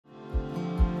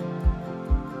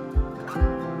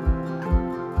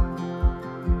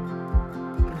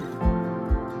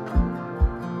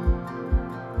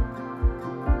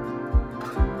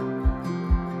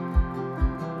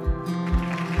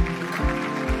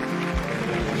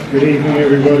Good evening,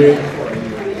 everybody.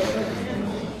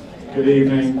 Good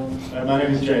evening. My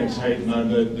name is James Hayden. I'm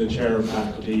the Chair of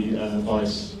Faculty,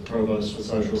 Vice Provost for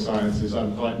Social Sciences.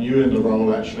 I'm quite new in the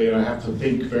role, actually, and I have to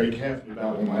think very carefully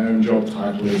about what my own job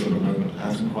title is at the moment. It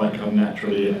hasn't quite come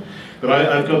naturally yet. But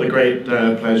I've got the great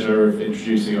pleasure of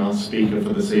introducing our speaker for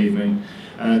this evening.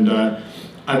 And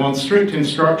I'm on strict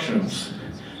instructions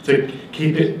to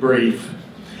keep it brief,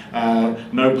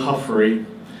 no puffery.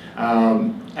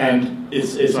 And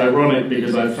it's ironic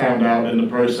because I found out in the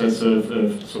process of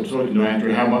sort of talking to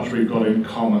Andrew how much we've got in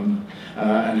common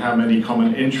and how many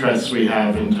common interests we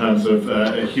have in terms of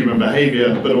human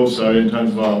behaviour, but also in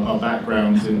terms of our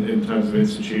backgrounds in terms of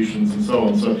institutions and so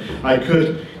on. So I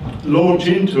could launch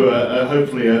into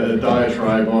hopefully a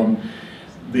diatribe on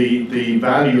the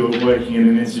value of working in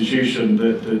an institution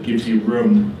that gives you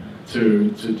room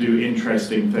to do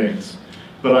interesting things.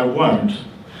 But I won't.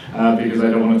 Because I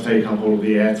don't want to take up all of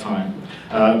the airtime.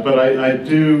 But I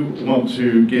do want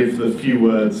to give the few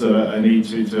words I need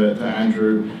to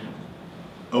Andrew,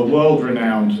 a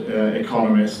world-renowned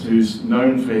economist who's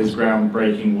known for his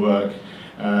groundbreaking work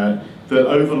that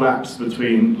overlaps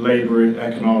between labour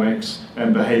economics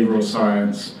and behavioural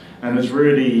science, and has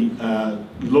really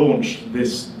launched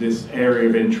this area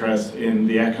of interest in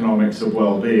the economics of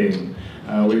well-being.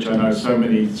 Which I know so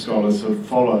many scholars have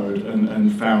followed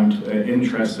and found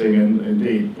interesting, and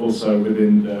indeed also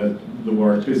within the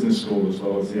Warwick Business School as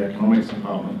well as the economics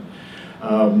department.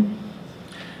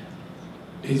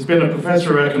 He's been a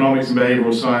professor of economics and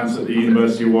behavioural science at the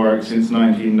University of Warwick since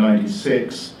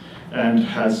 1996 and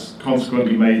has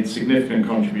consequently made significant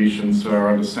contributions to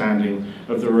our understanding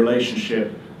of the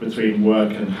relationship between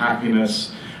work and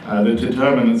happiness, the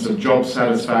determinants of job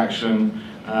satisfaction,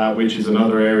 which is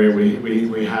another area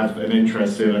we have an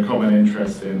interest in, a common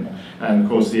interest in, and of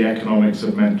course the economics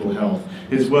of mental health.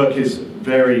 His work is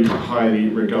very highly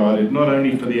regarded, not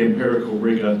only for the empirical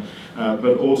rigour,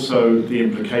 but also the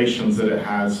implications that it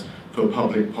has for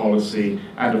public policy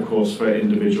and of course for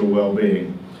individual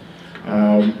well-being.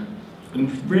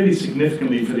 And really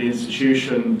significantly for the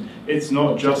institution, it's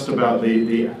not just about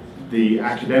the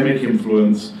academic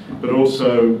influence, but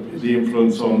also the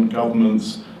influence on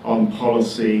governments, on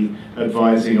policy,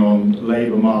 advising on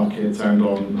labour markets and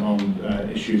on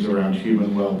issues around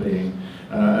human well-being.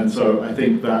 And so I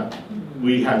think that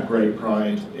we have great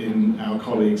pride in our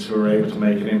colleagues who are able to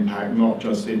make an impact, not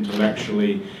just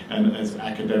intellectually and as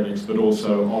academics, but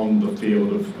also on the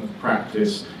field of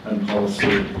practice and policy.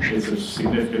 It's of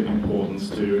significant importance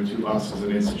to us as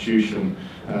an institution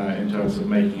in terms of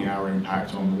making our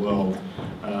impact on the world.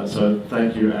 So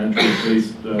thank you, Andrew.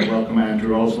 Please welcome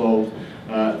Andrew Oswald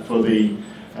for the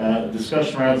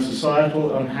discussion around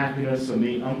societal unhappiness and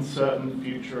the uncertain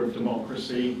future of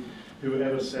democracy.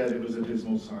 Whoever said it was a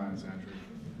dismal science, Andrew?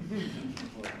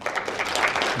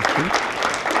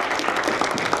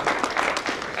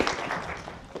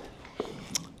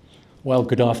 Well,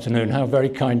 good afternoon. How very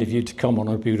kind of you to come on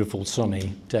a beautiful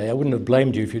sunny day. I wouldn't have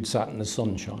blamed you if you'd sat in the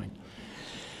sunshine.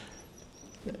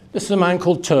 This is a man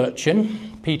called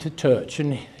Turchin, Peter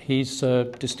Turchin. He's a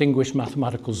distinguished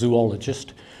mathematical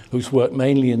zoologist who's worked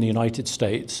mainly in the United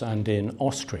States and in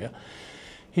Austria.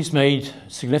 He's made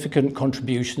significant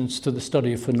contributions to the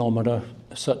study of phenomena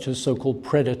such as so-called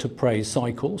predator-prey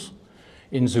cycles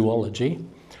in zoology.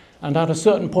 And at a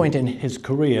certain point in his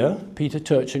career, Peter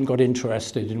Turchin got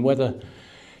interested in whether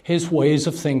his ways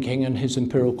of thinking and his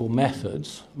empirical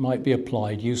methods might be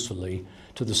applied usefully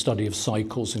to the study of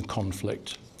cycles and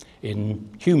conflict in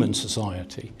human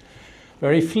society.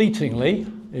 Very fleetingly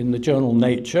in the journal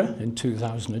Nature in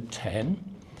 2010,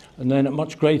 and then at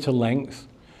much greater length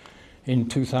in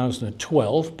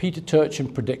 2012, Peter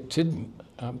Turchin predicted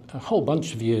a whole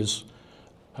bunch of years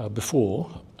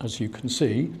before, as you can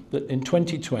see, that in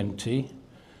 2020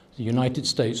 the United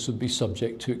States would be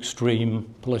subject to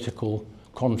extreme political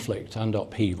conflict and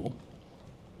upheaval.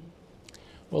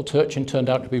 Well, Turchin turned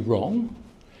out to be wrong,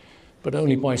 but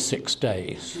only by 6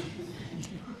 days.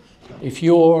 If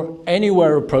you're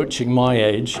anywhere approaching my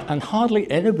age, and hardly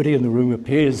anybody in the room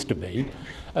appears to be,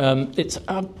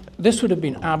 this would have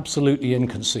been absolutely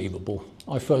inconceivable.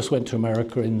 I first went to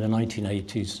America in the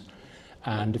 1980s,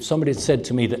 and if somebody had said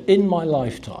to me that in my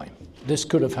lifetime this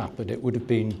could have happened, it would have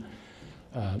been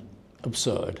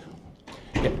absurd.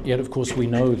 Yet, of course, we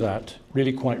know that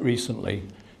really quite recently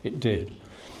it did.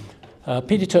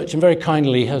 Peter Turchin very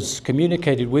kindly has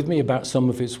communicated with me about some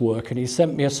of his work, and he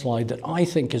sent me a slide that I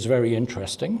think is very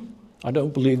interesting. I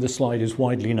don't believe the slide is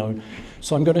widely known.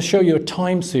 So I'm going to show you a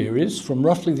time series from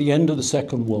roughly the end of the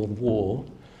Second World War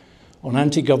on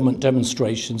anti-government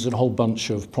demonstrations in a whole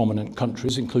bunch of prominent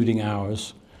countries, including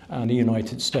ours, and the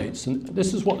United States. And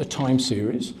this is what the time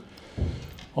series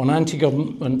on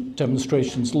anti-government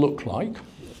demonstrations look like.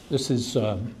 This is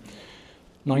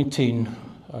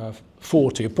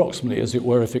 1940, approximately, as it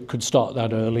were, if it could start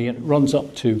that early, and it runs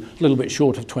up to a little bit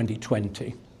short of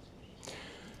 2020.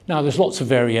 Now, there's lots of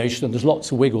variation, and there's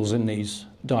lots of wiggles in these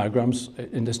diagrams,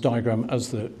 in this diagram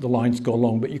as the lines go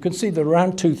along, but you can see that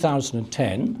around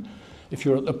 2010, if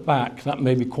you're at the back, that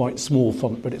may be quite small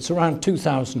font, but it's around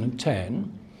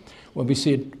 2010 when we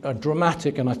see a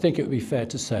dramatic, and I think it would be fair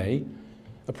to say,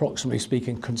 approximately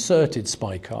speaking, concerted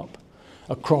spike up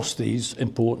across these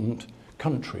important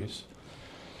countries.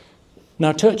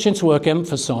 Now, Turchin's work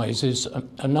emphasizes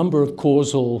a number of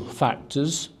causal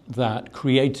factors that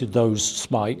created those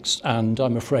spikes, and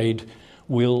I'm afraid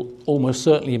will almost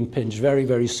certainly impinge very,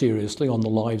 very seriously on the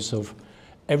lives of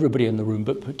everybody in the room,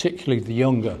 but particularly the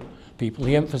younger people.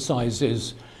 He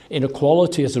emphasizes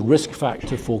inequality as a risk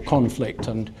factor for conflict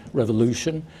and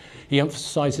revolution. He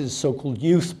emphasizes so-called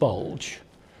youth bulge.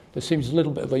 There seems a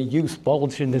little bit of a youth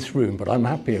bulge in this room, but I'm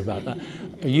happy about that.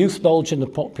 A youth bulge in the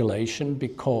population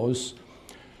because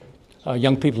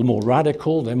young people are more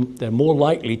radical, they're more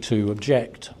likely to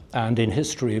object, and in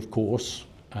history, of course,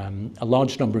 a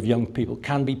large number of young people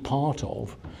can be part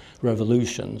of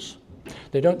revolutions.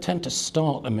 They don't tend to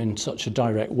start them in such a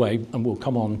direct way, and we'll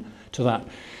come on to that.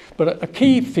 But a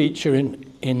key feature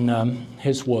in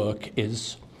his work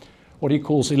is what he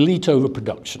calls elite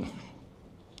overproduction.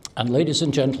 And ladies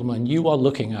and gentlemen, you are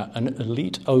looking at an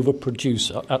elite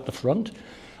overproducer at the front,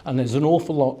 and there's an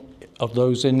awful lot of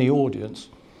those in the audience.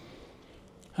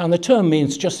 And the term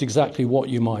means just exactly what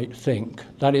you might think.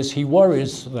 That is, he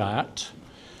worries that,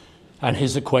 and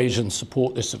his equations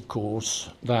support this, of course,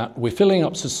 that we're filling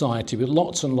up society with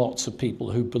lots and lots of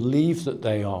people who believe that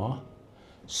they are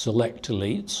select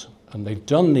elites, and they've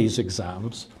done these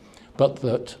exams, but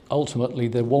that ultimately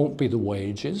there won't be the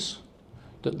wages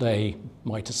that they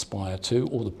might aspire to,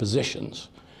 or the positions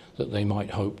that they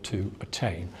might hope to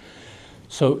attain.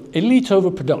 So elite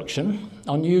overproduction,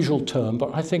 unusual term,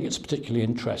 but I think it's particularly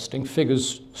interesting,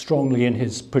 figures strongly in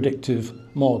his predictive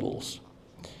models.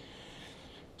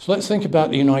 So let's think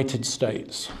about the United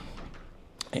States.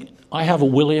 I have a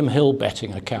William Hill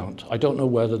betting account. I don't know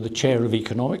whether the chair of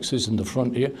economics, who's in the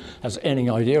front here, has any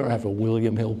idea I have a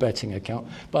William Hill betting account,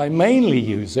 but I mainly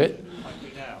use it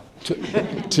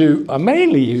to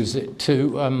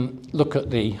look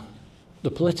at the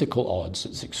political odds.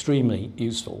 It's extremely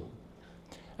useful.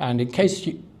 And in case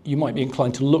you might be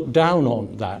inclined to look down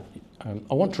on that,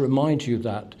 I want to remind you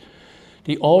that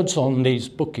the odds on these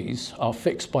bookies are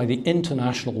fixed by the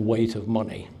international weight of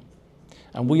money.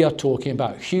 And we are talking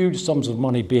about huge sums of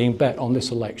money being bet on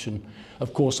this election,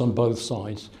 of course, on both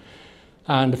sides.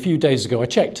 And a few days ago, I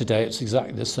checked today, it's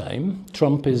exactly the same.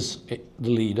 Trump is the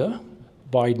leader,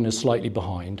 Biden is slightly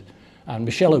behind, and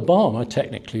Michelle Obama,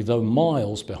 technically, though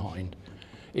miles behind,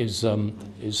 is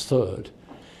third.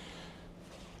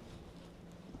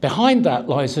 Behind that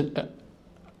lies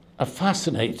a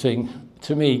fascinating,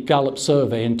 to me, Gallup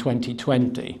survey in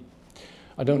 2020.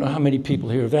 I don't know how many people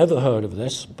here have ever heard of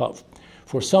this, but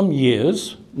for some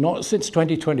years, not since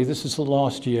 2020, this is the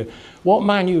last year, what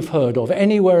man you've heard of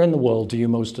anywhere in the world do you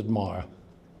most admire?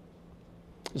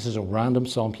 This is a random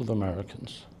sample of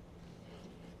Americans.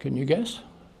 Can you guess?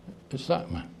 It's that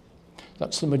man.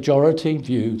 That's the majority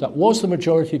view. That was the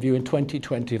majority view in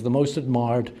 2020 of the most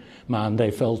admired man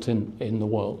they felt in the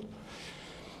world.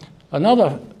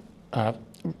 Another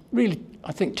really,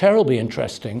 I think, terribly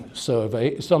interesting survey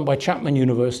is done by Chapman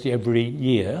University every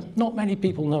year. Not many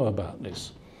people know about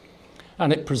this.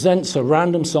 And it presents a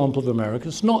random sample of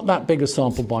Americans, not that big a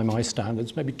sample by my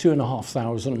standards, maybe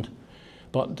 2,500,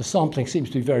 but the sampling seems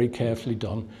to be very carefully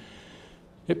done.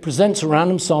 It presents a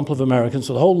random sample of Americans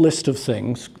with a whole list of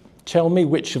things. Tell me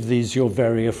which of these you're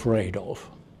very afraid of.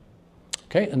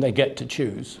 Okay, and they get to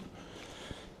choose.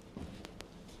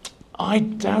 I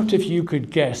doubt if you could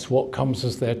guess what comes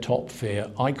as their top fear.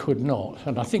 I could not.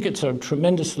 And I think it's a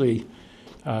tremendously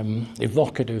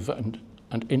evocative and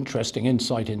interesting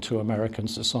insight into American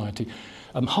society.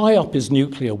 High up is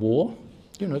nuclear war.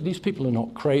 You know, these people are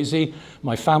not crazy.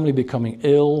 My family becoming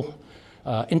ill,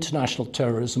 international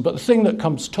terrorism. But the thing that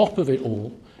comes top of it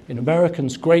all, in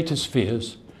Americans' greatest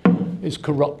fears, is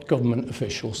corrupt government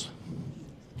officials.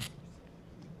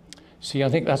 See, I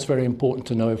think that's very important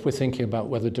to know if we're thinking about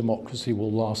whether democracy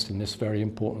will last in this very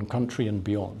important country and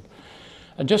beyond.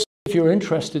 And just if you're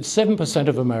interested, 7%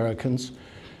 of Americans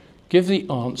give the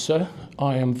answer,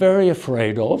 I am very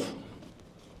afraid of.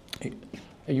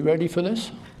 Are you ready for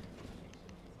this?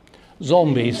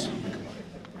 Zombies.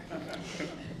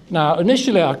 Now,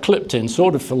 initially I clipped in,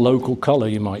 sort of for local colour,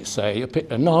 you might say,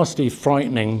 a nasty,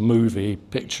 frightening movie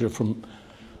picture from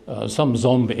some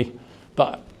zombie.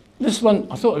 But this one,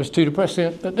 I thought it was too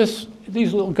depressing. But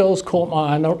these little girls caught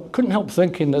my eye, and I couldn't help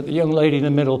thinking that the young lady in the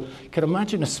middle could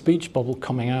imagine a speech bubble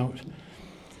coming out.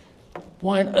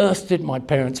 Why on earth did my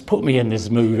parents put me in this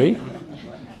movie?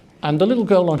 And the little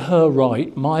girl on her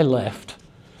right, my left,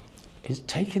 is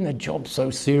taking the job so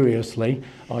seriously,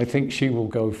 I think she will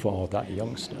go far, that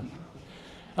youngster.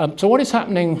 So what is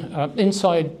happening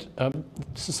inside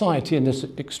society in this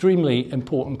extremely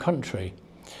important country?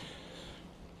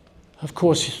 Of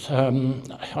course,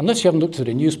 unless you haven't looked at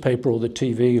a newspaper or the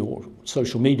TV or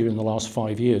social media in the last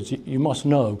 5 years, you must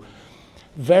know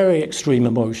very extreme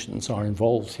emotions are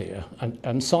involved here.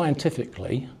 And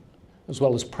scientifically, as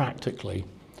well as practically,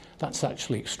 that's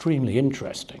actually extremely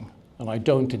interesting. And I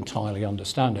don't entirely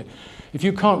understand it. If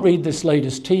you can't read this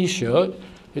latest T-shirt,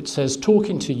 it says,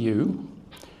 "Talking to you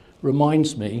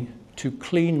reminds me to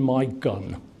clean my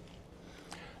gun."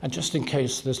 And just in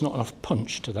case there's not enough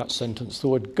punch to that sentence, the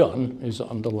word gun is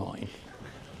underlined.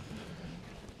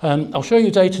 I'll show you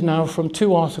data now from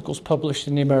 2 articles published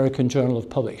in the American Journal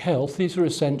of Public Health. These are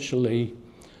essentially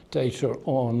data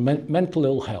on mental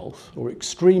ill health or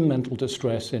extreme mental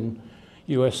distress in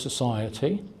US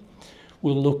society.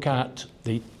 We'll look at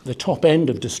the top end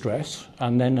of distress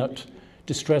and then at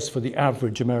distress for the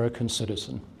average American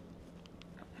citizen.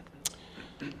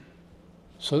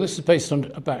 So this is based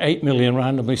on about 8 million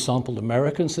randomly sampled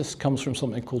Americans. This comes from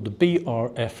something called the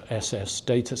BRFSS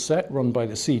data set run by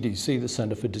the CDC, the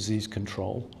Center for Disease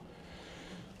Control.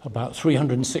 About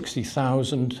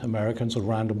 360,000 Americans are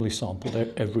randomly sampled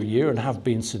every year and have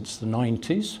been since the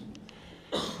 90s.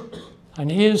 And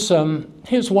here's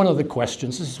one of the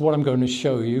questions. This is what I'm going to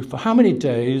show you. For how many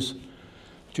days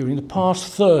during the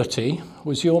past 30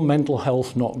 was your mental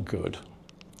health not good?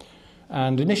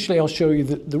 And initially I'll show you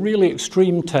the really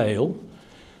extreme tail,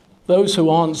 those who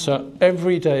answer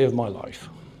every day of my life,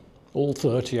 all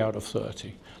 30 out of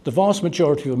 30. The vast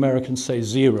majority of Americans say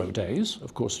 0 days,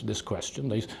 of course, to this question.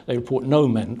 They report no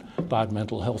bad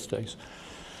mental health days.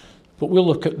 But we'll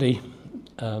look at the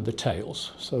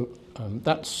tails. So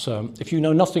that's, if you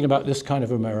know nothing about this kind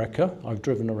of America, I've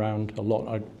driven around a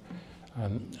lot,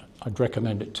 I'd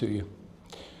recommend it to you.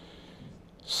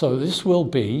 So this will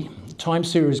be a time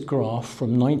series graph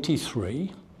from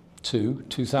 93 to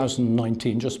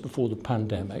 2019, just before the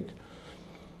pandemic.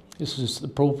 This is the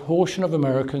proportion of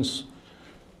Americans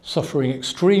suffering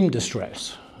extreme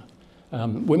distress.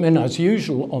 Women, as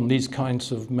usual, on these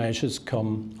kinds of measures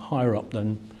come higher up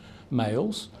than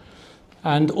males.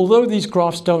 And although these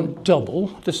graphs don't double,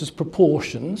 this is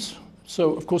proportions.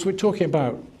 So, of course, we're talking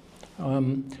about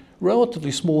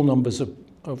relatively small numbers of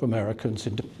Americans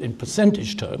in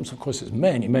percentage terms. Of course, it's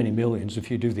many, many millions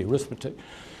if you do the arithmetic.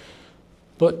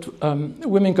 But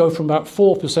women go from about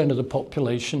 4% of the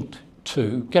population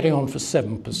to getting on for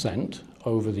 7%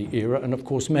 over the era. And, of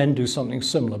course, men do something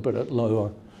similar, but at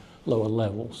lower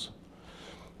levels.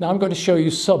 Now, I'm going to show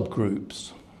you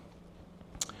subgroups.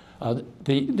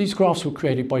 These graphs were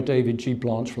created by David G.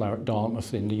 Blanchflower at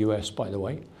Dartmouth in the US, by the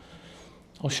way.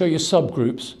 I'll show you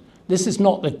subgroups. This is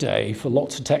not the day for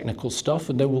lots of technical stuff,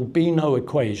 and there will be no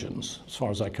equations, as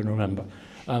far as I can remember.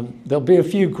 There'll be a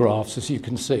few graphs, as you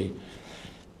can see.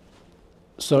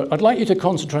 So I'd like you to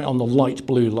concentrate on the light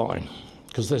blue line,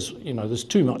 because there's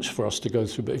too much for us to go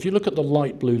through. But if you look at the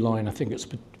light blue line, I think it's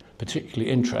particularly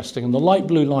interesting. And the light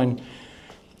blue line,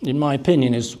 in my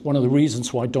opinion, is one of the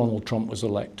reasons why Donald Trump was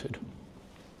elected.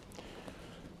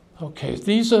 Okay,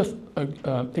 these are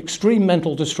extreme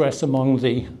mental distress among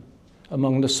the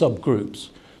subgroups.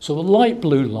 So the light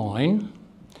blue line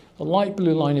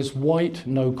is white,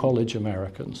 no college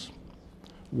Americans.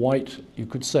 White, you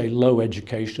could say low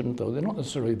education, though they're not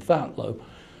necessarily that low.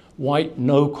 White,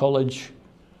 no college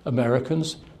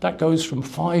Americans. That goes from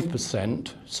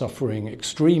 5% suffering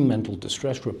extreme mental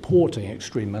distress, reporting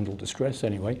extreme mental distress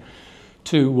anyway,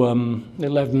 to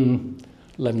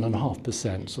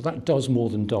 11.5%. So that does more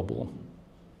than double.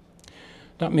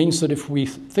 That means that if we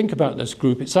think about this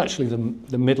group, it's actually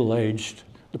the middle-aged,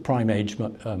 the prime-age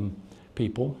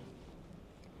people.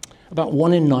 About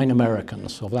 1 in 9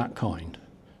 Americans of that kind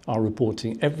are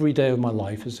reporting every day of my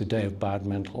life as a day of bad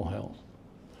mental health.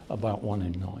 About 1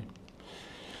 in 9.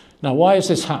 Now, why is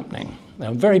this happening?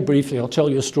 Now, very briefly, I'll tell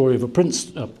you a story of a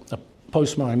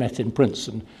postman I met in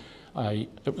Princeton.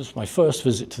 It was my first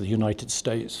visit to the United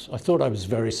States. I thought I was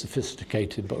very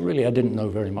sophisticated, but really I didn't know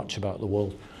very much about the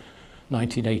world.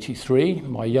 1983,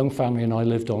 my young family and I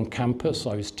lived on campus.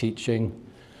 I was teaching.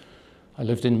 I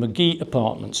lived in McGee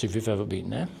Apartments, if you've ever been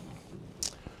there.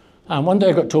 And one day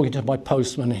I got talking to my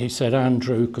postman, and he said,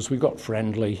 Andrew, because we got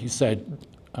friendly, he said,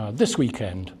 this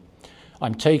weekend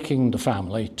I'm taking the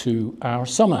family to our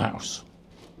summer house.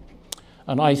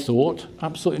 And I thought,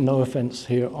 absolutely no offence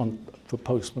here for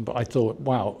postmen, but I thought,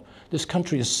 wow, this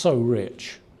country is so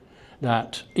rich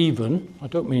that even, I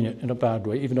don't mean it in a bad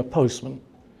way, even a postman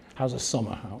has a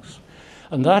summer house.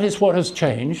 And that is what has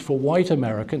changed for white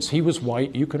Americans. He was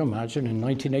white, you can imagine, in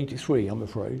 1983, I'm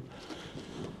afraid.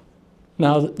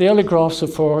 Now, the early graphs are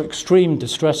for extreme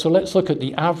distress, so let's look at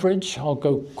the average. I'll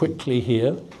go quickly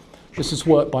here. This is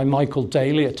work by Michael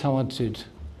Daly, a talented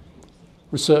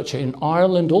researcher in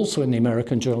Ireland, also in the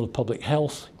American Journal of Public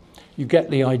Health. You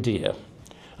get the idea.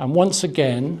 And once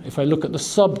again, if I look at the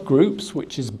subgroups,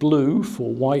 which is blue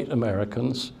for white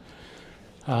Americans,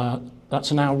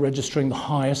 that's now registering the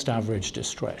highest average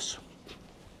distress.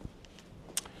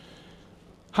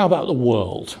 How about the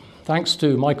world? Thanks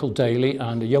to Michael Daly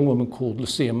and a young woman called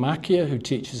Lucia Macchia, who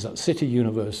teaches at City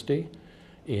University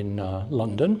in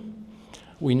London,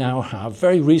 we now have,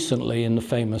 very recently in the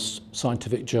famous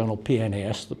scientific journal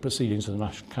PNAS, the Proceedings of the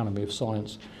National Academy of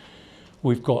Science,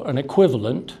 we've got an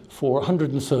equivalent for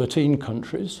 113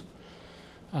 countries.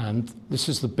 And this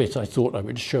is the bit I thought I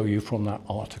would show you from that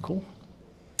article.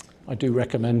 I do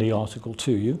recommend the article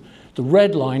to you. The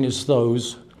red line is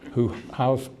those who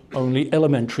have only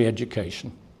elementary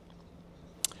education.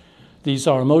 These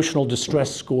are emotional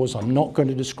distress scores. I'm not going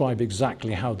to describe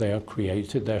exactly how they are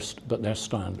created, but they're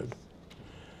standard.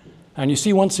 And you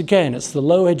see, once again, it's the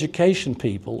low education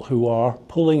people who are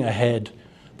pulling ahead,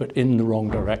 but in the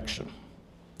wrong direction,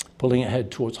 pulling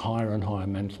ahead towards higher and higher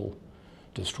mental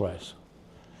distress.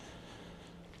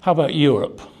 How about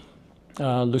Europe?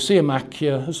 Lucia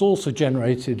Macchia has also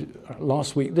generated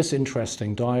last week this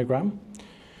interesting diagram.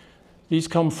 These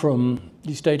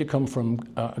data come from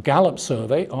a Gallup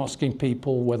survey asking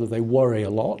people whether they worry a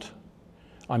lot.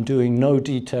 I'm doing no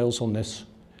details on this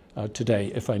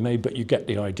today, if I may, but you get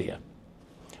the idea.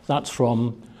 That's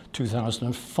from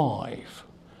 2005.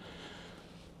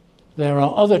 There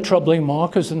are other troubling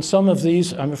markers, and some of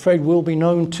these, I'm afraid, will be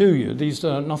known to you. These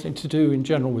are nothing to do in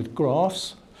general with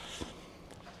graphs.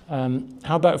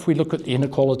 How about if we look at the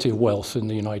inequality of wealth in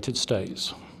the United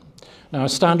States? Now, a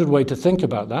standard way to think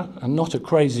about that, and not a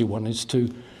crazy one, is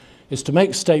to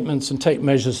make statements and take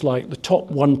measures like the top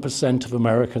 1% of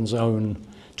Americans own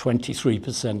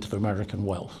 23% of American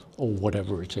wealth, or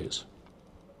whatever it is.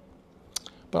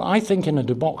 But I think in a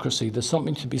democracy, there's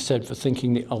something to be said for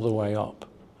thinking the other way up.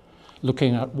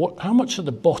 Looking at how much of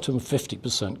the bottom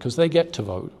 50%, because they get to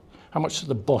vote, how much of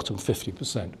the bottom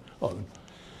 50% own.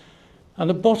 And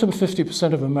the bottom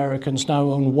 50% of Americans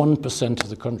now own 1% of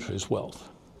the country's wealth.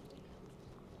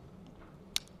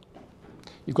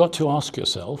 You've got to ask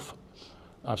yourself,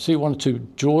 I see one or two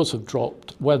jaws have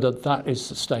dropped, whether that is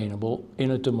sustainable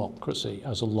in a democracy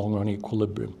as a long-run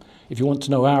equilibrium. If you want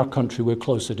to know our country, we're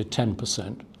closer to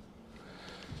 10%.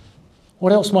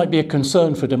 What else might be a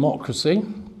concern for democracy?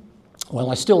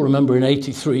 Well, I still remember in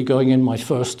 '83 going in my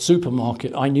first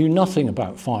supermarket. I knew nothing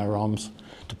about firearms.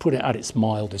 To put it at its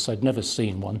mildest, I'd never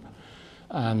seen one.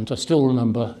 And I still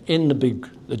remember in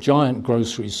the giant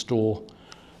grocery store,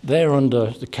 there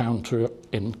under the counter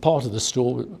in part of the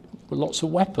store were lots of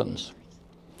weapons.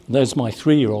 And there's my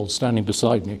 3-year-old standing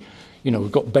beside me. You know,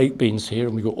 we've got baked beans here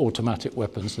and we've got automatic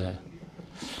weapons there.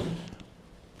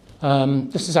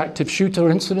 This is active shooter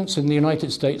incidents in the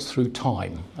United States through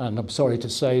time. And I'm sorry to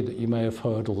say that you may have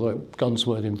heard, although guns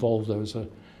weren't involved, there was a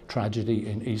tragedy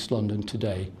in East London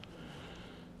today,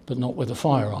 but not with a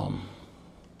firearm.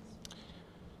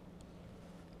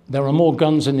 There are more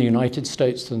guns in the United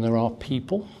States than there are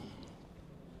people.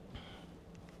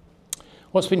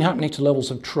 What's been happening to levels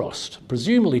of trust?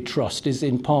 Presumably trust is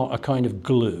in part a kind of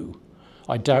glue.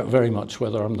 I doubt very much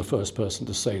whether I'm the first person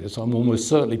to say this. I'm almost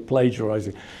certainly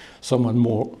plagiarizing someone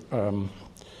more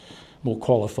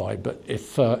qualified. But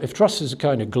if trust is a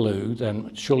kind of glue,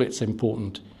 then surely it's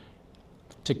important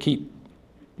to keep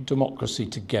democracy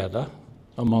together,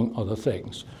 among other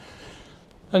things.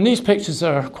 And these pictures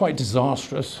are quite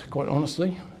disastrous, quite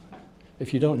honestly,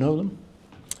 if you don't know them.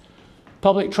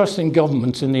 Public trust in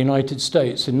government in the United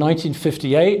States. In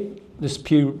 1958,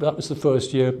 that was the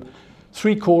first year,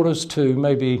 3/4 to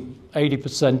maybe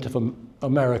 80% of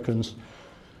Americans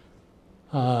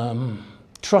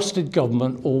trusted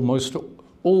government almost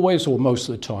always or most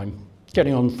of the time,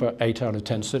 getting on for 8 out of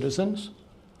 10 citizens.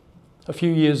 A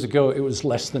few years ago, it was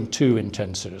less than 2 in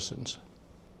 10 citizens.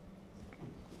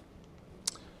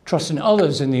 Trust in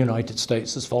others in the United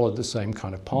States has followed the same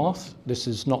kind of path. This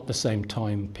is not the same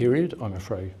time period, I'm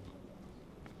afraid.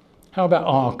 How about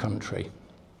our country?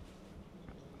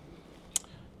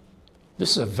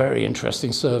 This is a very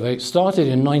interesting survey. It started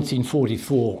in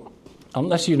 1944.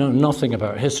 Unless you know nothing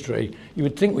about history, you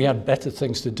would think we had better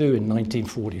things to do in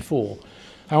 1944.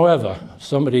 However,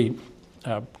 somebody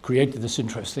created this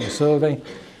interesting survey,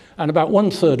 and about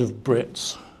 1/3 of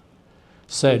Brits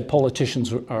said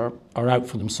politicians are out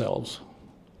for themselves.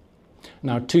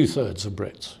 Now 2/3 of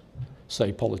Brits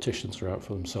say politicians are out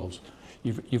for themselves.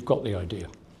 You've got the idea.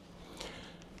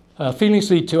 Feelings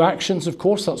lead to actions, of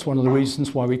course. That's one of the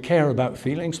reasons why we care about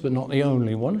feelings, but not the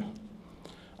only one.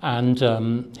 And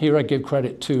here I give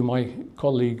credit to my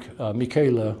colleague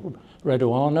Michela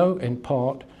Redoano in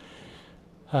part.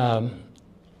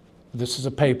 This is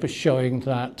a paper showing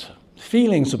that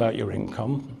feelings about your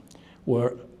income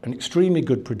were an extremely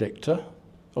good predictor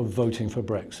of voting for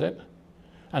Brexit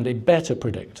and a better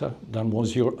predictor than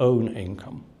was your own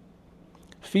income.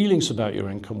 Feelings about your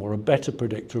income were a better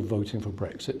predictor of voting for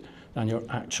Brexit than your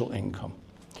actual income.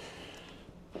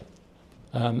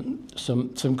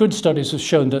 Some good studies have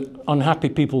shown that unhappy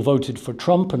people voted for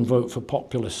Trump and vote for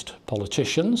populist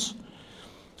politicians.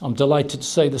 I'm delighted to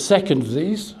say the second of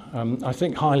these, I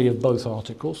think highly of both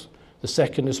articles. The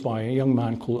second is by a young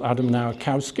man called Adam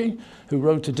Nowakowski, who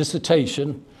wrote a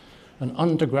dissertation, an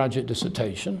undergraduate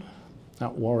dissertation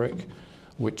at Warwick,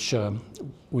 which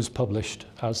was published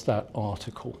as that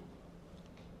article.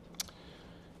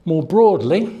 More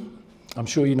broadly, I'm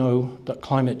sure you know that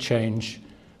climate change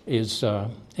is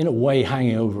in a way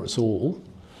hanging over us all.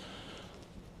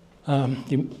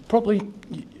 You probably,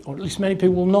 or at least many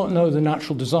people, will not know the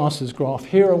natural disasters graph.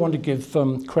 Here I want to give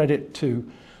credit to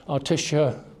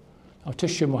Artisha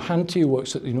Mohanty, who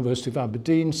works at the University of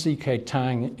Aberdeen, C.K.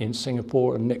 Tang in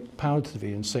Singapore, and Nick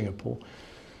Powderby in Singapore.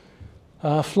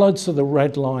 Floods are the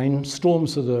red line,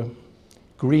 storms are the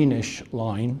greenish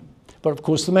line. But of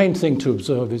course, the main thing to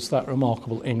observe is that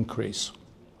remarkable increase.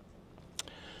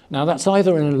 Now, that's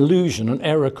either an illusion, an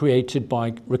error created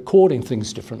by recording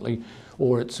things differently,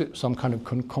 or it's some kind of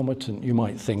concomitant, you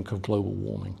might think, of global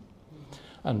warming.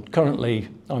 And currently,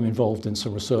 I'm involved in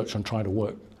some research on trying to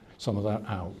work some of that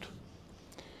out.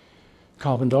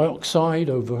 Carbon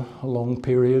dioxide over a long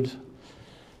period.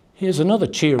 Here's another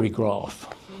cheery graph.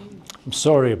 I'm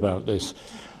sorry about this.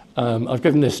 I've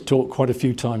given this talk quite a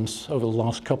few times over the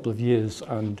last couple of years,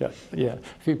 and yeah,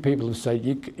 a few people have said,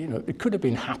 you know, it could have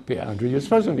been happier, Andrew. You're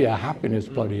supposed to be a happiness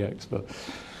bloody expert.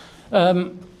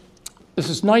 This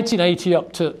is 1980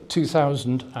 up to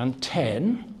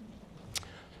 2010.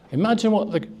 Imagine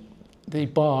what the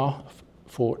bar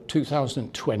for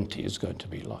 2020 is going to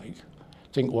be like.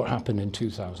 Think what happened in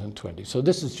 2020. So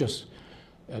this is just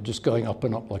going up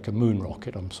and up like a moon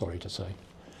rocket, I'm sorry to say.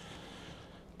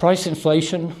 Price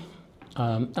inflation,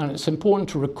 and it's important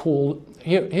to recall,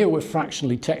 here we're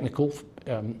fractionally technical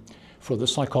for the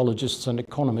psychologists and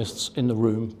economists in the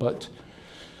room, but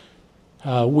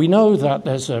we know that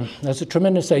there's a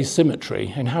tremendous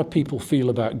asymmetry in how people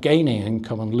feel about gaining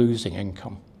income and losing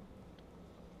income.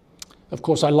 Of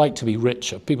course, I like to be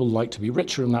richer. People like to be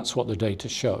richer, and that's what the data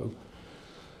show.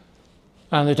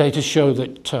 And the data show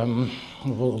that,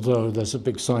 although there's a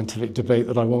big scientific debate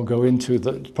that I won't go into,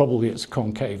 that probably it's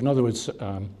concave. In other words,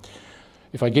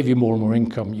 if I give you more and more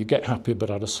income, you get happier but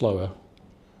at a slower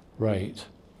rate.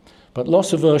 But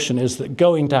loss aversion is that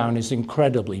going down is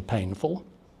incredibly painful.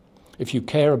 If you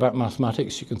care about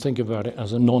mathematics, you can think about it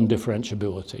as a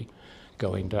non-differentiability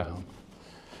going down.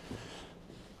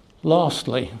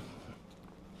 Lastly,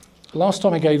 last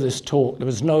time I gave this talk, there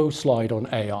was no slide on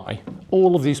AI.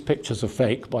 All of these pictures are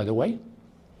fake, by the way.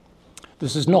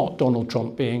 This is not Donald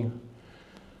Trump being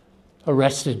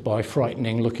arrested by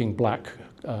frightening-looking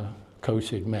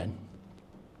black-coated men.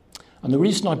 And the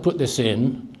reason I put this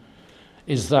in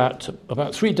is that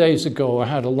about 3 days ago, I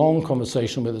had a long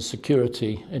conversation with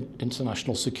a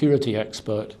international security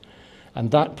expert, and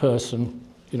that person,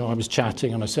 you know, I was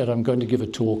chatting, and I said, I'm going to give a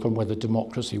talk on whether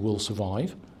democracy will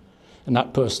survive. And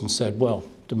that person said, well,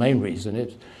 the main reason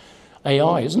is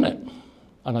AI, isn't it?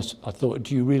 And I thought,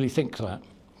 do you really think that?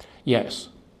 Yes.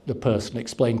 The person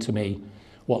explained to me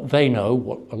what they know,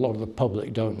 what a lot of the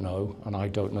public don't know, and I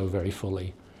don't know very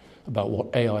fully about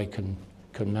what AI can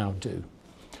now do.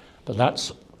 But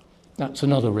that's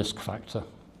another risk factor.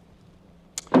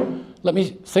 Let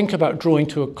me think about drawing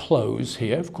to a close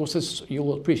here. Of course,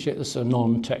 you'll appreciate this is a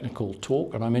non-technical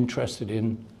talk, and I'm interested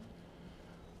in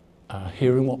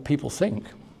hearing what people think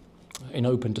in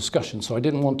open discussion, so I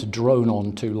didn't want to drone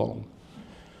on too long.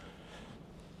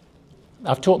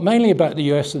 I've talked mainly about the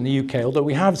US and the UK, although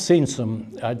we have seen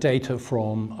some data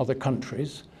from other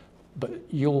countries, but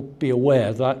you'll be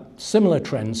aware that similar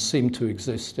trends seem to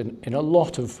exist in a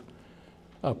lot of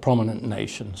prominent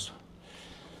nations.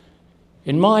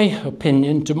 In my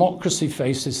opinion, democracy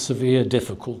faces severe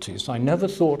difficulties. I never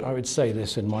thought I would say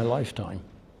this in my lifetime.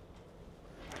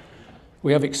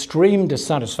 We have extreme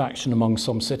dissatisfaction among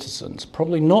some citizens,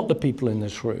 probably not the people in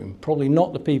this room, probably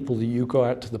not the people that you go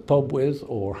out to the pub with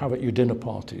or have at your dinner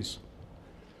parties.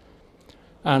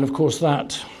 And of course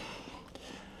that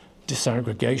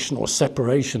disaggregation or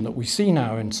separation that we see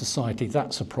now in society,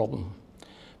 that's a problem.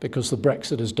 Because the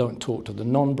Brexiters don't talk to the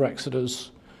non-Brexiters,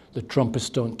 the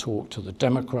Trumpists don't talk to the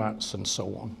Democrats, and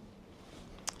so on.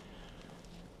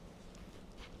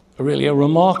 Really a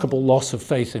remarkable loss of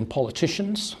faith in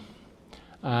politicians.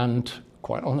 And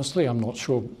quite honestly, I'm not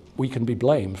sure we can be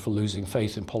blamed for losing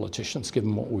faith in politicians,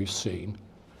 given what we've seen.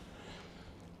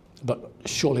 But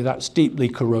surely that's deeply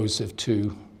corrosive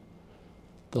to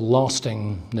the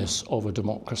lastingness of a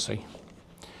democracy.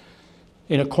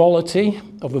 Inequality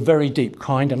of a very deep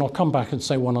kind, and I'll come back and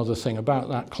say one other thing about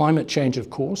that. Climate change, of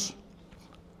course,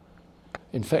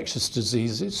 infectious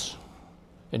diseases,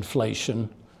 inflation,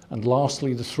 and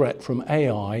lastly, the threat from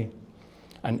AI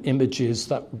and images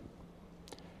that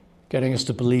getting us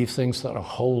to believe things that are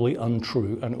wholly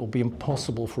untrue, and it will be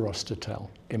impossible for us to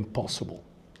tell. Impossible.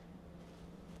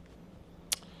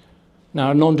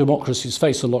 Now, non-democracies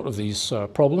face a lot of these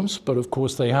problems, but of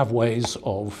course they have ways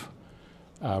of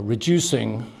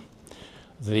reducing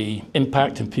the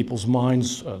impact in people's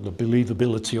minds, the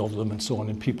believability of them and so on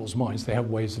in people's minds. They have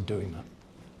ways of doing that.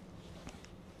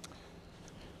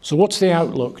 So what's the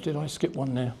outlook? Did I skip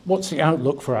one there? What's the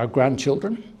outlook for our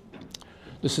grandchildren?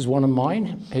 This is one of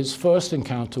mine, his first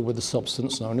encounter with a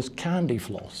substance known as candy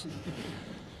floss.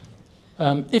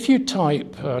 If you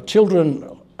type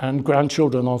children and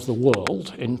grandchildren of the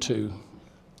world into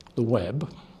the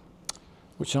web,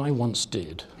 which I once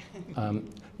did,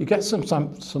 you get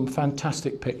some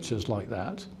fantastic pictures like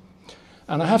that.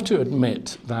 And I have to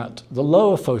admit that the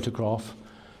lower photograph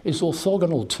is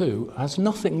orthogonal too, has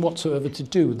nothing whatsoever to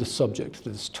do with the subject of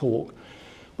this talk.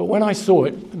 But when I saw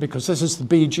it, because this is the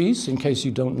Bee Gees, in case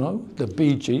you don't know, the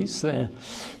Bee Gees,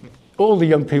 all the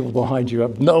young people behind you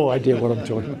have no idea what I'm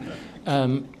talking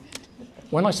about.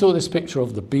 When I saw this picture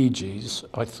of the Bee Gees,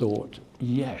 I thought,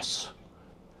 yes,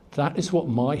 that is what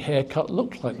my haircut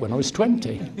looked like when I was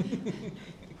 20.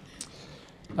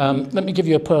 Let me give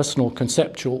you a personal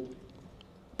conceptual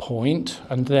point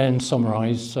and then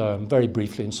summarize very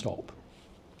briefly and stop.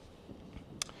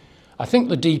 I think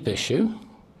the deep issue,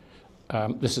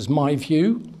 this is my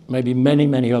view, maybe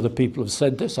many other people have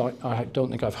said this, I don't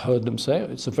think I've heard them say it,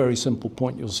 it's a very simple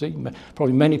point you'll see,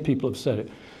 probably many people have said it.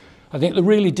 I think the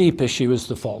really deep issue is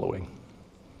the following.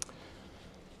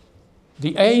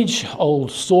 The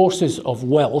age-old sources of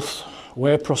wealth,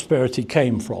 where prosperity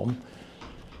came from,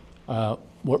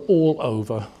 were all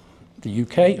over the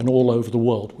UK and all over the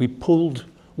world. We pulled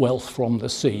wealth from the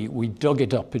sea, we dug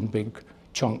it up in big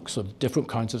chunks of different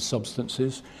kinds of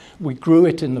substances, we grew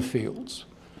it in the fields.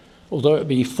 Although it would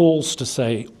be false to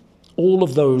say all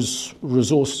of those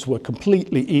resources were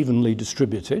completely evenly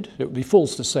distributed, it would be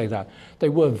false to say that. They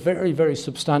were very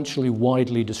substantially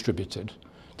widely distributed.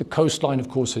 The coastline, of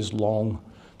course, is long.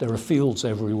 There are fields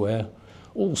everywhere.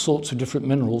 All sorts of different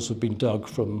minerals have been dug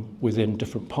from within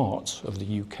different parts of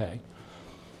the UK.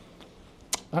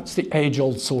 That's the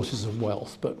age-old sources of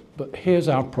wealth, but here's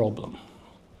our problem.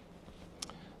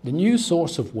 The new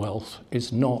source of wealth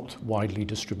is not widely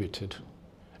distributed.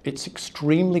 It's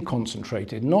extremely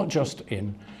concentrated, not just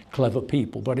in clever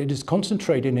people, but it is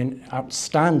concentrated in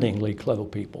outstandingly clever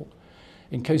people.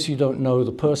 In case you don't know,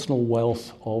 the personal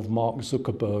wealth of Mark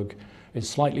Zuckerberg is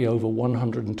slightly over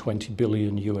 120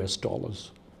 billion US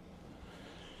dollars.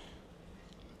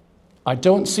 I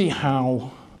don't see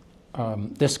how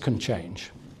this can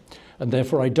change, and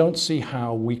therefore I don't see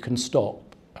how we can stop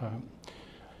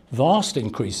vast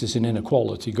increases in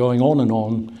inequality going on and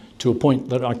on to a point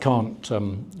that I can't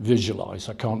visualize.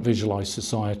 I can't visualize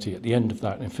society at the end of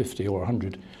that in 50 or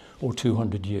 100 or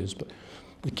 200 years. But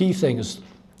the key thing is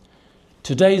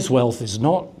today's wealth is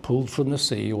not pulled from the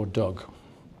sea or dug.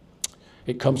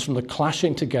 It comes from the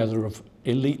clashing together of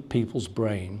elite people's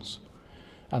brains.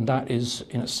 And that is,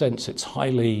 in a sense, it's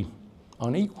highly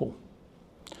unequal.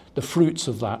 The fruits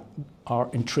of that are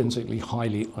intrinsically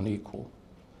highly unequal.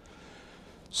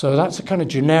 So that's a kind of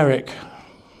generic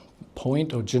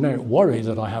point or generic worry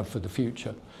that I have for the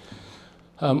future.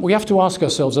 We have to ask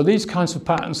ourselves, are these kinds of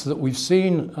patterns that we've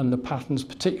seen, and the patterns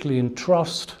particularly in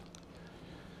trust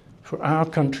for our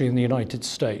country in the United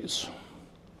States,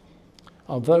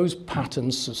 are those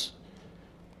patterns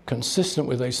consistent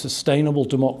with a sustainable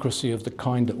democracy of the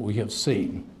kind that we have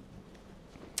seen?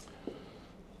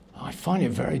 I find it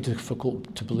very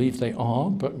difficult to believe they are,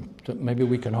 but maybe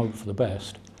we can hope for the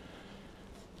best.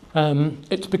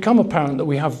 It's become apparent that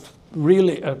we have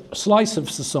really a slice of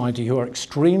society who are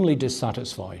extremely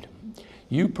dissatisfied.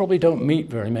 You probably don't meet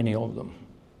very many of them.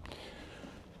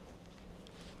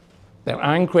 They're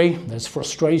angry, there's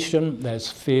frustration, there's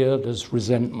fear, there's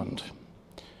resentment.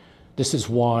 This is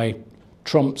why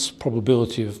Trump's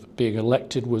probability of being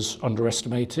elected was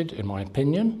underestimated, in my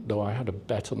opinion, though I had a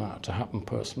bet on that to happen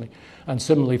personally. And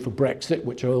similarly for Brexit,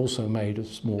 which I also made a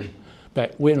small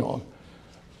bet win on.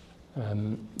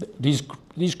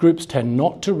 These groups tend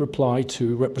not to reply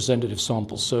to representative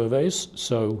sample surveys,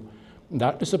 so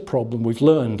that is a problem. We've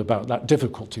learned about that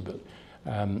difficulty, but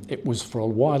it was for a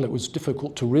while it was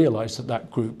difficult to realize that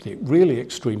that group, the really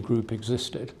extreme group,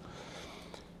 existed.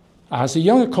 As a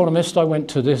young economist, I went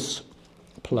to this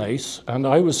place and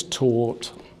I was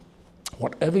taught,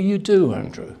 whatever you do,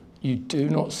 Andrew, you do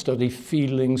not study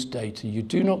feelings data. You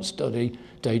do not study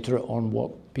data on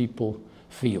what people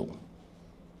feel.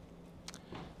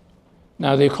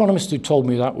 Now, the economists who told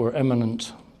me that were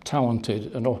eminent,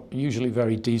 talented, and usually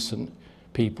very decent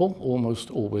people, almost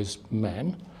always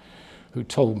men, who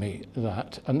told me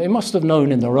that. And they must have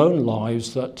known in their own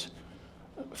lives that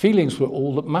feelings were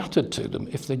all that mattered to them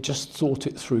if they just thought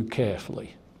it through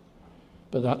carefully.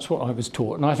 But that's what I was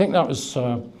taught, and I think that was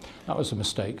a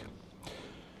mistake.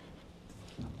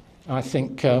 I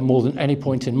think more than any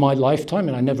point in my lifetime,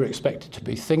 and I never expected to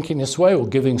be thinking this way or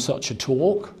giving such a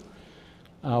talk,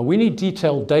 we need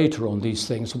detailed data on these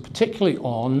things, and particularly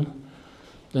on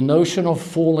the notion of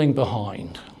falling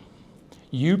behind.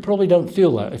 You probably don't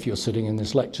feel that if you're sitting in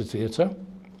this lecture theatre,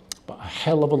 but a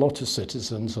hell of a lot of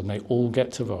citizens, and they all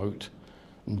get to vote,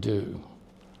 do.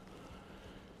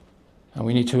 And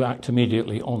we need to act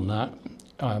immediately on that.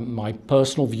 My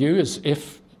personal view is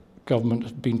if government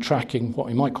had been tracking what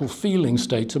we might call feelings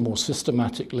data more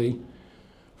systematically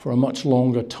for a much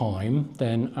longer time,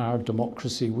 then our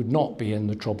democracy would not be in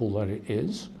the trouble that it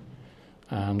is.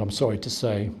 And I'm sorry to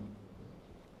say,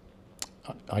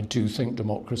 I do think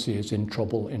democracy is in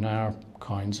trouble in our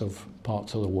kinds of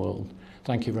parts of the world.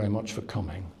 Thank you very much for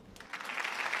coming.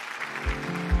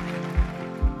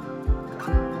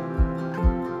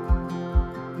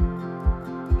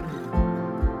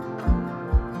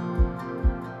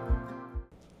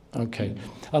 Okay,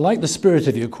 I like the spirit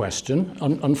of your question.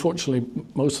 Unfortunately,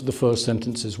 most of the first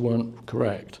sentences weren't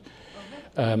correct.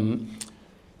 The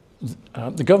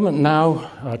government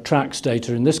now tracks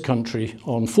data in this country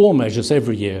on 4 measures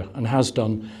every year and has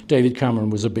done. David Cameron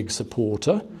was a big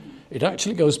supporter. It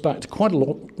actually goes back to quite a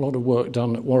lot of work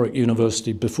done at Warwick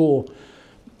University before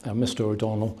Mr.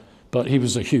 O'Donnell, but he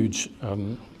was a huge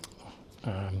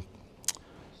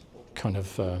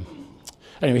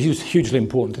anyway, he was hugely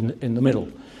important in the middle.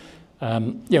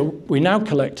 Yeah, we now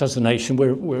collect as a nation,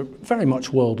 we're very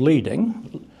much world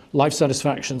leading, life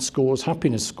satisfaction scores,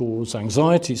 happiness scores,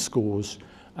 anxiety scores,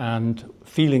 and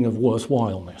feeling of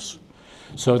worthwhileness.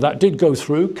 So that did go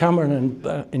through. Cameron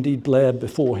and indeed Blair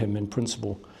before him in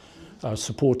principle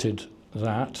supported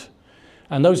that.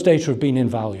 And those data have been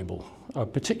invaluable,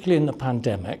 particularly in the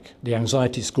pandemic. The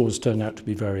anxiety scores turned out to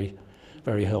be very,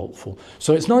 very helpful.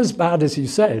 So it's not as bad as you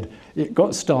said. It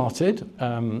got started.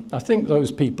 I think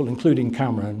those people, including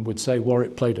Cameron, would say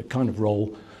Warwick played a kind of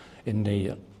role in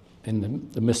the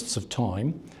mists of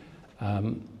time.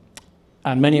 And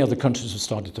many other countries have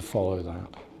started to follow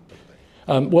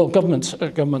that. Well, governments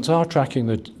are tracking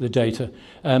the data.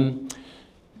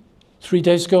 3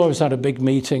 days ago, I was at a big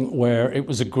meeting where it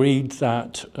was agreed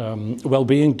that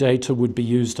well-being data would be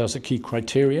used as a key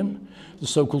criterion. The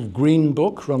so-called Green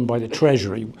Book, run by the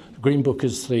Treasury. The Green Book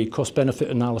is the cost-benefit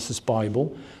analysis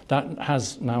Bible. That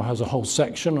now has a whole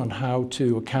section on how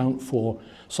to account for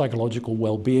psychological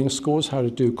well-being scores, how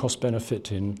to do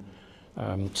cost-benefit in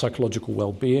psychological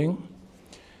well-being.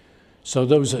 So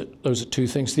those are 2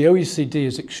 things. The OECD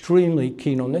is extremely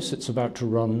keen on this. It's about to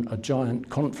run a giant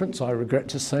conference. I regret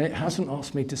to say it hasn't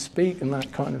asked me to speak, and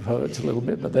that kind of hurts a little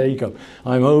bit, but there you go.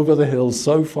 I'm over the hills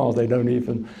so far they don't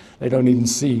even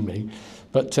see me.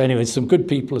 But anyway, some good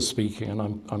people are speaking,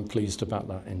 and I'm pleased about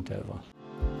that endeavour.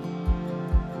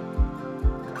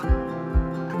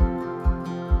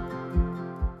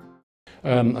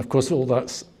 Of course, all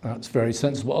that's very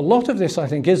sensible. A lot of this, I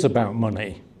think, is about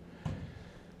money.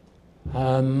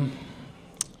 I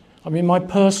mean, my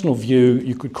personal view,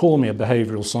 you could call me a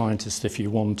behavioural scientist if you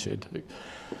wanted,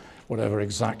 whatever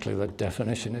exactly the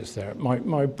definition is there.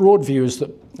 My broad view is that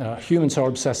humans are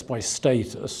obsessed by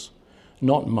status,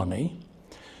 not money,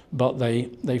 but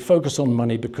they focus on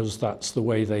money because that's the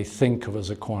way they think of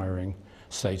as acquiring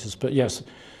status. But yes,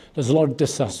 there's a lot of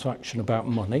dissatisfaction about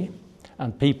money,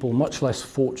 and people much less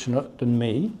fortunate than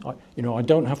me. I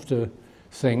don't have to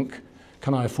think,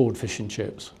 can I afford fish and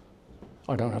chips?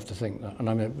 I don't have to think that, and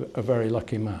I'm a very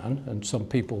lucky man, and some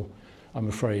people, I'm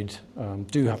afraid,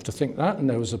 do have to think that, and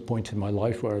there was a point in my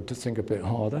life where I had to think a bit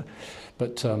harder,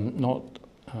 but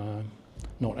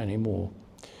not anymore.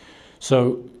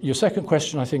 So your second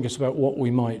question, I think, is about what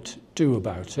we might do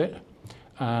about it.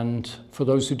 And for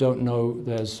those who don't know,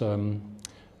 there's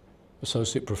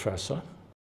Associate Professor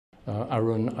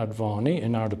Arun Advani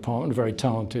in our department, a very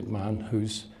talented man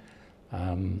who's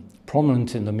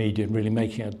prominent in the media and really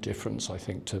making a difference, I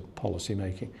think, to policy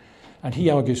making. And he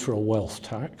argues for a wealth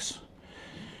tax.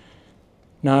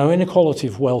 Now, inequality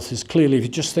of wealth is clearly, if you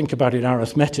just think about it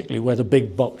arithmetically, where the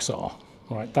big bucks are,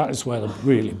 right? That is where the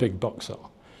really big bucks are.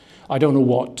 I don't know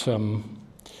what Mr.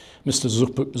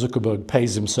 Zuckerberg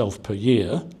pays himself per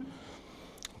year,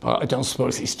 but I don't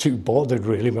suppose he's too bothered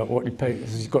really about what he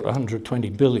pays. He's got 120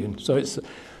 billion. So it's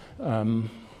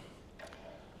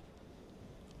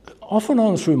off and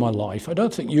on through my life. I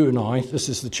don't think you and I, this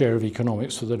is the chair of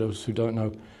economics for those who don't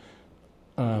know,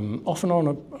 off and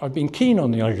on I've been keen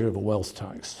on the idea of a wealth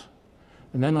tax.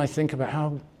 And then I think about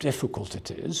how difficult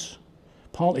it is,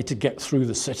 partly to get through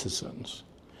the citizens.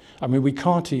 I mean, we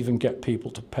can't even get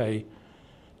people to pay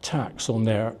tax on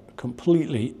their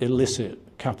completely illicit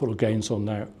capital gains on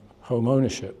their home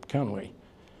ownership, can we?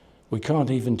 We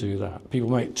can't even do that. People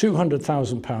make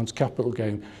 £200,000 capital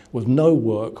gain with no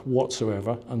work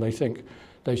whatsoever, and they think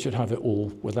they should have it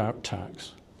all without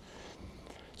tax.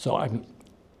 So I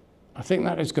think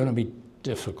that is going to be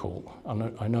difficult.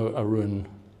 I know Arun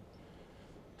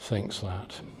thinks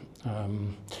that.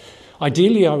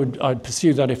 Ideally, I'd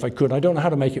pursue that if I could. I don't know how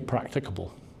to make it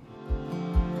practicable.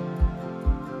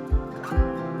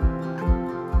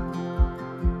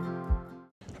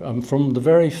 From the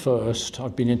very first,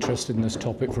 I've been interested in this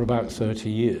topic for about 30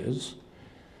 years.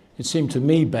 It seemed to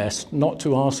me best not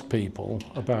to ask people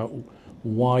about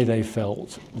why they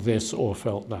felt this or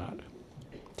felt that.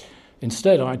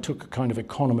 Instead, I took a kind of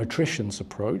econometrician's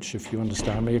approach, if you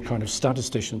understand me, a kind of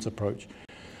statistician's approach.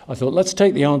 I thought, let's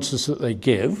take the answers that they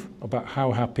give about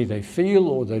how happy they feel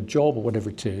or their job or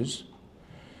whatever it is,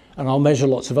 and I'll measure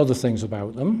lots of other things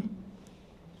about them.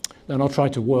 Then I'll try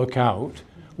to work out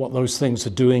what those things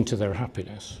are doing to their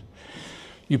happiness.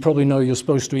 You probably know you're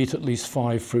supposed to eat at least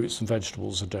 5 fruits and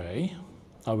vegetables a day.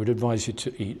 I would advise you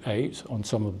to eat 8 on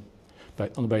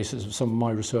the basis of some of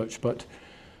my research, but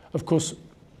of course,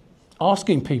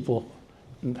 asking people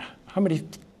how many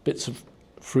bits of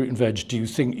fruit and veg do you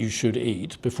think you should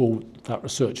eat before that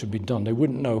research had been done, they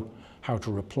wouldn't know how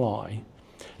to reply.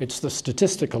 It's the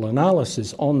statistical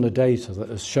analysis on the data that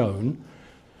has shown,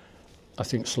 I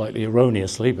think slightly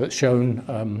erroneously, but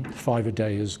shown 5 a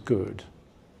day is good.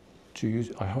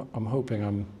 I'm hoping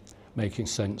I'm making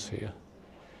sense here.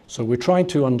 So we're trying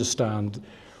to understand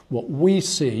what we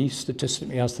see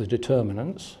statistically as the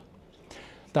determinants,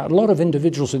 that a lot of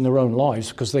individuals in their own lives,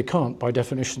 because they can't by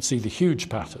definition see the huge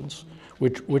patterns,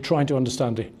 we're trying to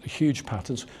understand the huge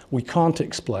patterns. We can't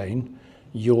explain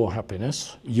your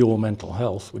happiness, your mental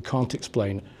health. We can't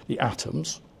explain the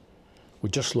atoms. We're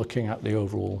just looking at the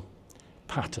overall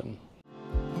pattern.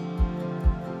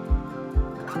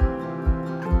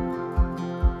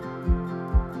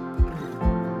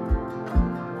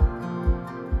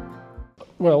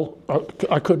 Well,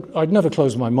 I'd never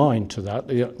close my mind to that,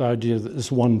 the idea that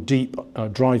there's one deep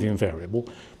driving variable,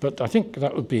 but I think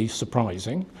that would be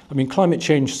surprising. I mean, climate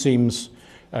change seems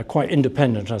quite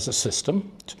independent as a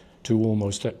system to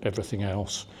almost everything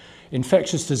else.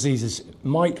 Infectious diseases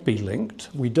might be linked,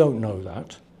 we don't know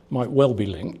that, might well be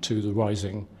linked to the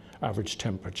rising average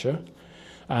temperature,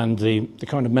 and the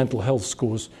kind of mental health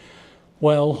scores.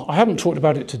 Well, I haven't talked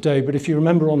about it today, but if you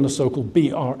remember on the so-called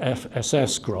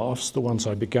BRFSS graphs, the ones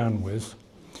I began with,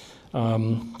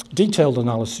 detailed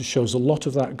analysis shows a lot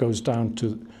of that goes down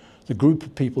to the group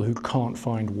of people who can't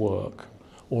find work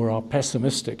or are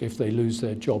pessimistic if they lose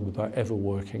their job about ever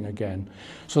working again.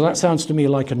 So that sounds to me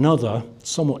like another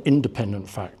somewhat independent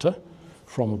factor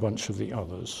from a bunch of the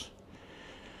others.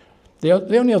 The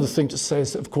only other thing to say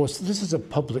is that, of course, this is a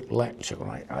public lecture,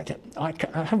 right? I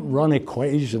haven't run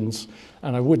equations,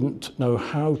 and I wouldn't know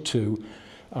how to,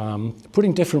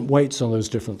 putting different weights on those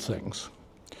different things.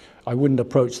 I wouldn't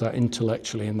approach that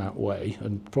intellectually in that way,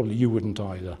 and probably you wouldn't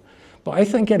either. But I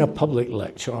think in a public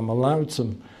lecture, I'm allowed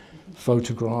some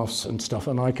photographs and stuff,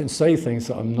 and I can say things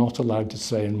that I'm not allowed to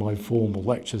say in my formal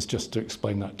lectures, just to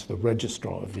explain that to the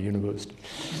registrar of the university.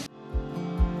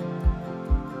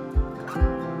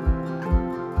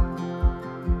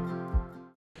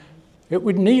 It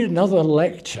would need another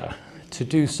lecture to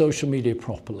do social media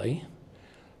properly,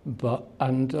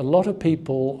 and a lot of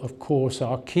people, of course,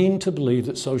 are keen to believe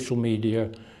that social media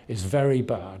is very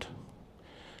bad.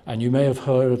 And you may have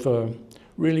heard of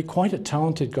really quite a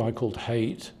talented guy called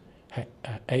Haidt,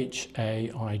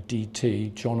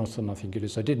 H-A-I-D-T, Jonathan, I think it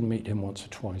is. I did meet him once or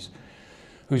twice,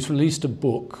 who's released a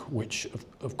book which,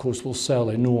 of course, will sell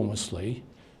enormously.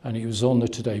 And he was on the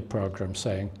Today programme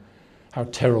saying how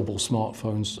terrible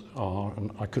smartphones are. And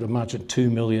I could imagine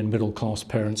 2 million middle-class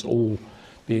parents all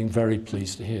being very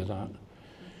pleased to hear that.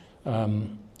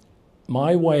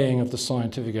 My weighing of the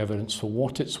scientific evidence for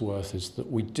what it's worth is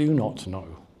that we do not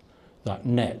know that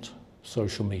net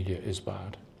social media is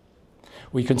bad.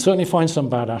 We can certainly find some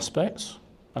bad aspects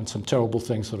and some terrible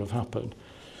things that have happened.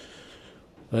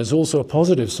 There's also a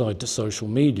positive side to social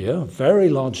media. Very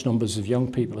large numbers of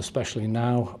young people, especially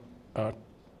now,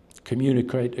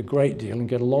 communicate a great deal and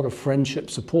get a lot of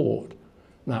friendship support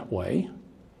that way,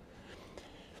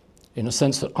 in a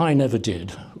sense that I never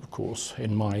did, of course,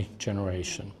 in my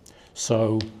generation.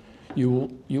 So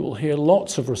you will hear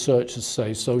lots of researchers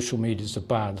say social media is a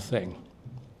bad thing.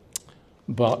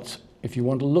 But if you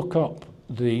want to look up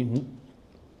the,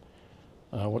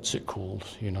 what's it called,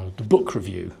 the book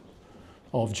review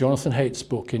of Jonathan Haidt's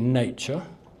book in Nature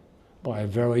by a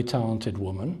very talented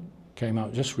woman, came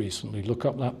out just recently, look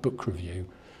up that book review,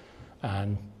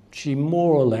 and she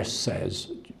more or less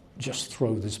says, just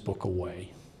throw this book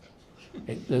away.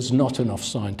 There's not enough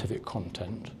scientific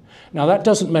content. Now that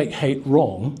doesn't make Haidt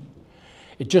wrong.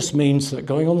 It just means that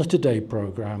going on the Today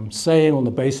programme, saying on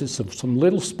the basis of some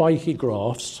little spiky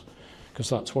graphs, because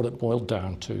that's what it boiled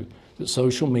down to, that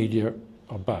social media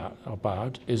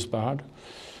is bad,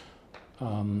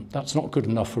 that's not good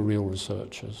enough for real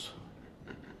researchers.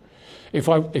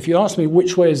 If you ask me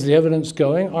which way is the evidence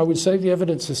going, I would say the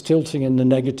evidence is tilting in the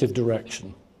negative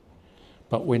direction.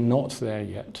 But we're not there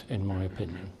yet, in my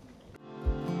opinion.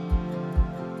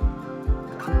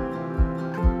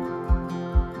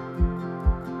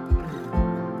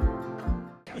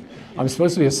 I'm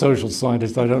supposed to be a social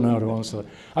scientist, I don't know how to answer that.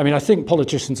 I mean, I think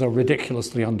politicians are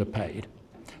ridiculously underpaid.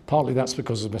 Partly that's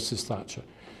because of Mrs. Thatcher.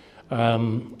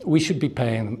 We should be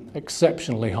paying them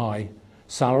exceptionally high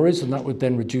salaries, and that would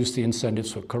then reduce the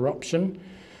incentives for corruption,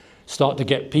 start to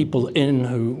get people in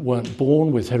who weren't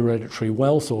born with hereditary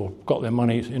wealth or got their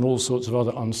money in all sorts of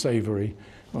other unsavoury,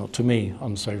 well, to me,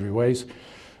 unsavoury ways,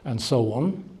 and so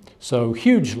on. So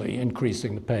hugely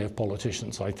increasing the pay of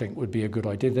politicians, I think, would be a good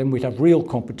idea. Then we'd have real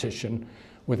competition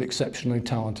with exceptionally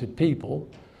talented people.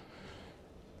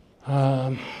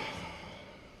 Beyond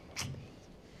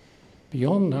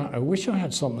that, I wish I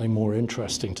had something more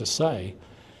interesting to say.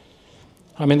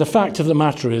 I mean, the fact of the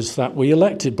matter is that we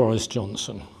elected Boris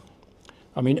Johnson.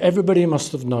 I mean, everybody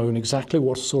must have known exactly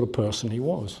what sort of person he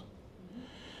was.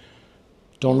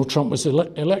 Donald Trump was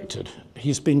elected.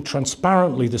 He's been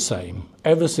transparently the same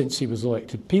ever since he was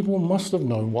elected. People must have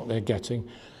known what they're getting,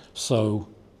 so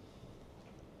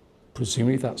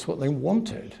presumably that's what they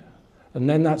wanted. And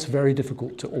then that's very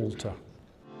difficult to alter.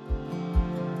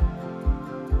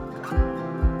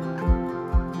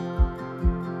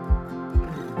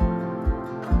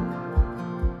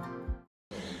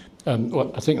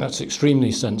 Well, I think that's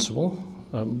extremely sensible,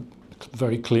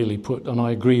 very clearly put, and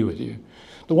I agree with you.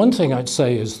 The one thing I'd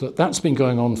say is that that's been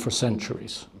going on for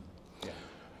centuries.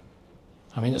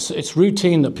 I mean, it's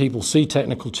routine that people see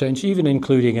technical change, even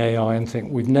including AI, and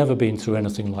think we've never been through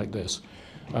anything like this.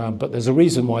 But there's a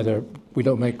reason why we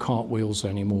don't make cartwheels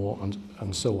anymore,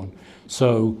 and so on.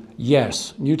 So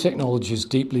yes, new technology is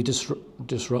deeply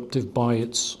disruptive by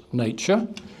its nature,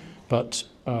 but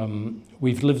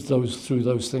we've lived through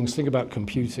those things. Think about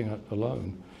computing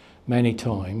alone many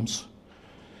times.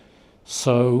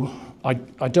 So I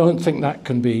don't think that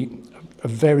can be a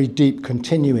very deep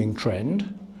continuing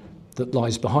trend that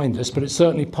lies behind this, but it's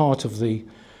certainly part of the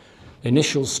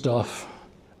initial stuff,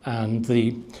 and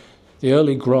the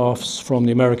early graphs from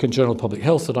the American Journal of Public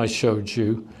Health that I showed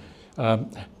you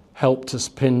helped us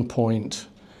pinpoint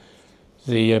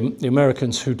the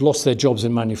Americans who'd lost their jobs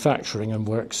in manufacturing and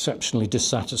were exceptionally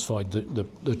dissatisfied,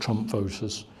 the Trump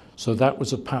voters. So that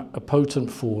was a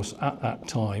potent force at that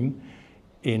time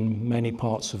in many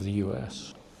parts of the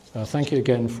US. Thank you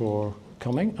again for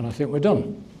coming, and I think we're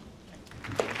done.